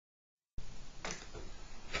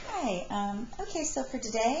Okay, so for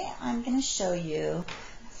today, I'm going to show you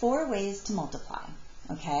 4 ways to multiply,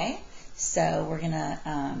 okay? So we're going to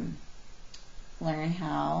learn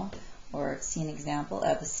how, or see an example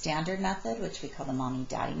of the standard method, which we call the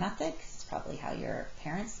mommy-daddy method, because it's probably how your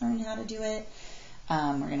parents learned how to do it.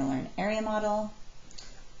 We're going to learn area model,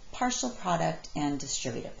 partial product, and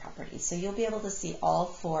distributive properties. So you'll be able to see all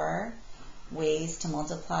 4 ways to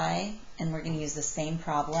multiply, and we're going to use the same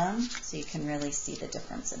problem so you can really see the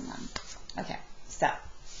difference in them. Okay, so I'm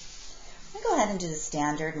going to go ahead and do the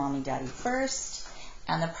standard mommy-daddy first,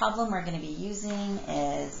 and the problem we're going to be using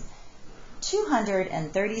is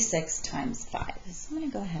 236 times 5. So I'm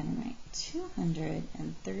going to go ahead and write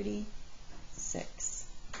 236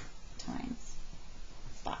 times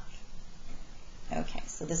 5. Okay,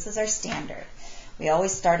 so this is our standard. We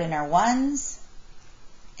always start in our ones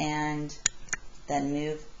and then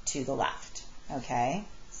move to the left. Okay,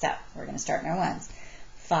 so we're going to start in our ones.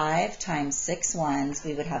 5 times 6 ones,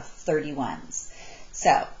 we would have 30 ones.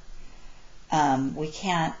 So we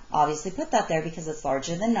can't obviously put that there because it's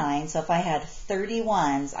larger than 9. So if I had 30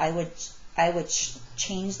 ones, I would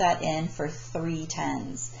change that in for 3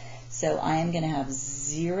 tens. So I am going to have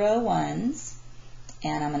 0 ones,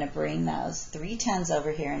 and I'm going to bring those 3 tens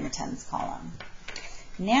over here in the tens column.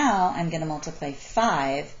 Now I'm going to multiply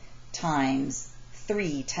 5 times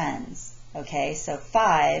 3 tens. Okay, so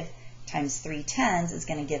 5 times 3 tens is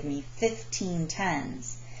going to give me 15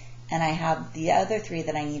 tens. And I have the other 3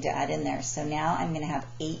 that I need to add in there. So now I'm going to have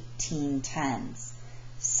 18 tens.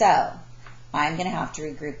 So I'm going to have to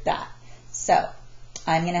regroup that. So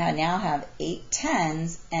I'm going to now have 8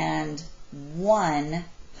 tens and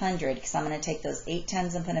 100, because I'm going to take those 8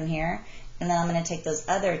 tens and put them here. And then I'm going to take those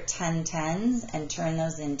other 10 tens and turn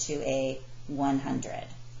those into a 100.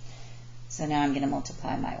 So now I'm going to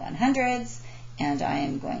multiply my 100s, and I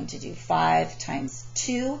am going to do 5 times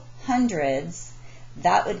 2 hundreds.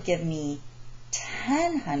 That would give me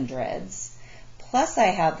 10 hundreds, plus I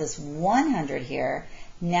have this 100 here.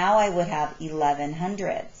 Now I would have 11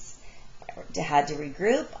 hundreds. If I had to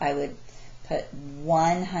regroup, I would put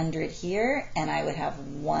 100 here, and I would have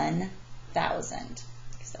 1,000,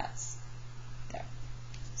 because that's there.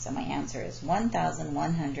 So my answer is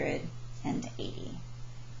 1,180.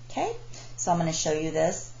 Okay, so I'm going to show you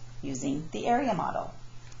this using the area model.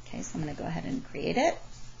 Okay, so I'm going to go ahead and create it.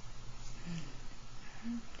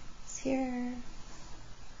 It's here.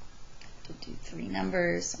 To do 3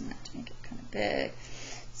 numbers, so I'm going to have to make it kind of big.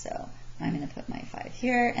 So I'm going to put my 5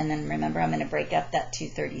 here, and then remember I'm going to break up that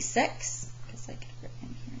 236, because I could put it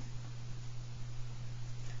in here.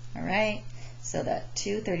 All right, so that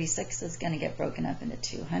 236 is going to get broken up into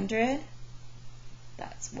 200.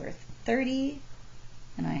 That's worth 30.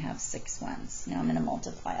 And I have 6 ones. Now I'm going to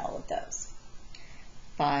multiply all of those.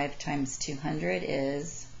 5 times 200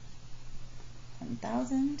 is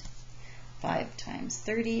 1,000. 5 times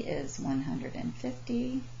 30 is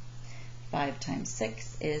 150. 5 times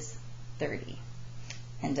 6 is 30.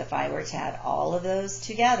 And if I were to add all of those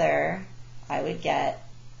together, I would get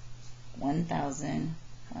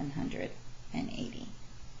 1,180.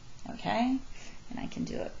 Okay? And I can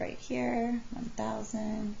do it right here.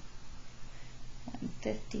 1,000.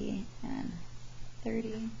 150 and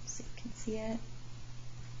 30, so you can see it.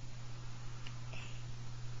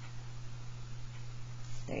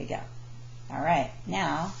 There you go. All right,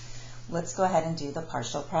 now let's go ahead and do the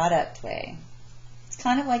partial product way. It's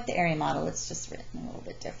kind of like the area model, it's just written a little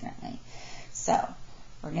bit differently. So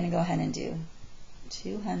we're going to go ahead and do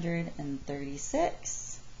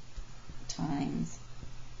 236 times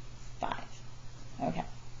 5. Okay.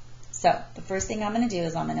 So the first thing I'm going to do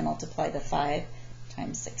is I'm going to multiply the 5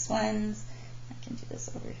 times 6 ones. I can do this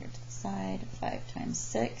over here to the side. 5 times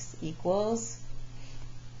 6 equals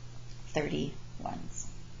 30 ones.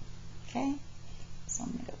 Okay? So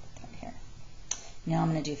I'm going to go put that here. Now I'm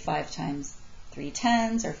going to do 5 times 3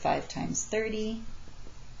 tens, or 5 times 30.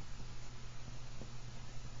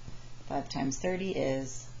 5 times 30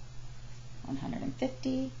 is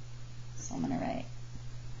 150. So I'm going to write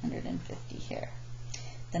 150 here.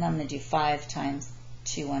 Then I'm going to do 5 times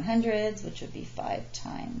 2 100s, which would be 5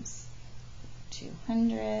 times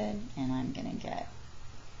 200, and I'm going to get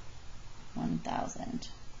 1,000.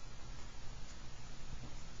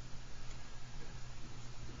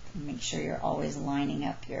 Make sure you're always lining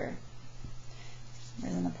up your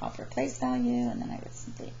numbers in the proper place value, and then I would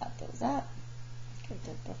simply add those up. Like I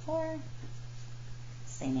did before.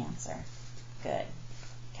 Same answer. Good.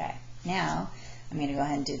 Okay. Now I'm going to go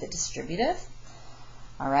ahead and do the distributive.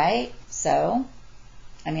 All right, so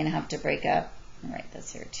I'm going to have to break up, I'll write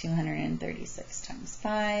this here, 236 times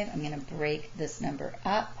 5. I'm going to break this number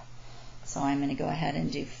up So I'm going to go ahead and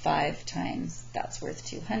do 5 times that's worth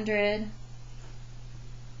 200.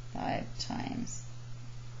 5 times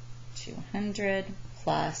 200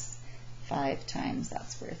 plus 5 times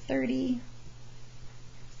that's worth 30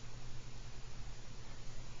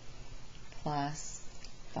 plus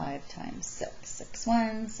 5 times 6. 6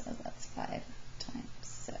 ones, so that's 5 times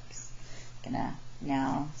 6. I'm going to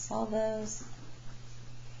now solve those.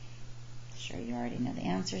 I'm sure you already know the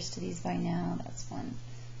answers to these by now. That's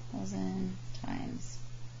 1,000 times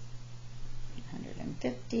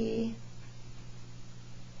 850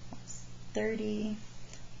 plus 30.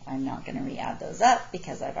 I'm not going to re-add those up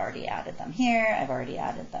because I've already added them here. I've already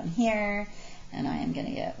added them here. And I am going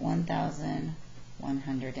to get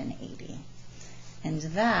 1,180. And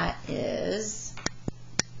that is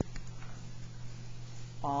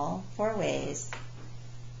all 4 ways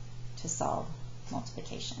to solve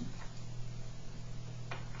multiplication.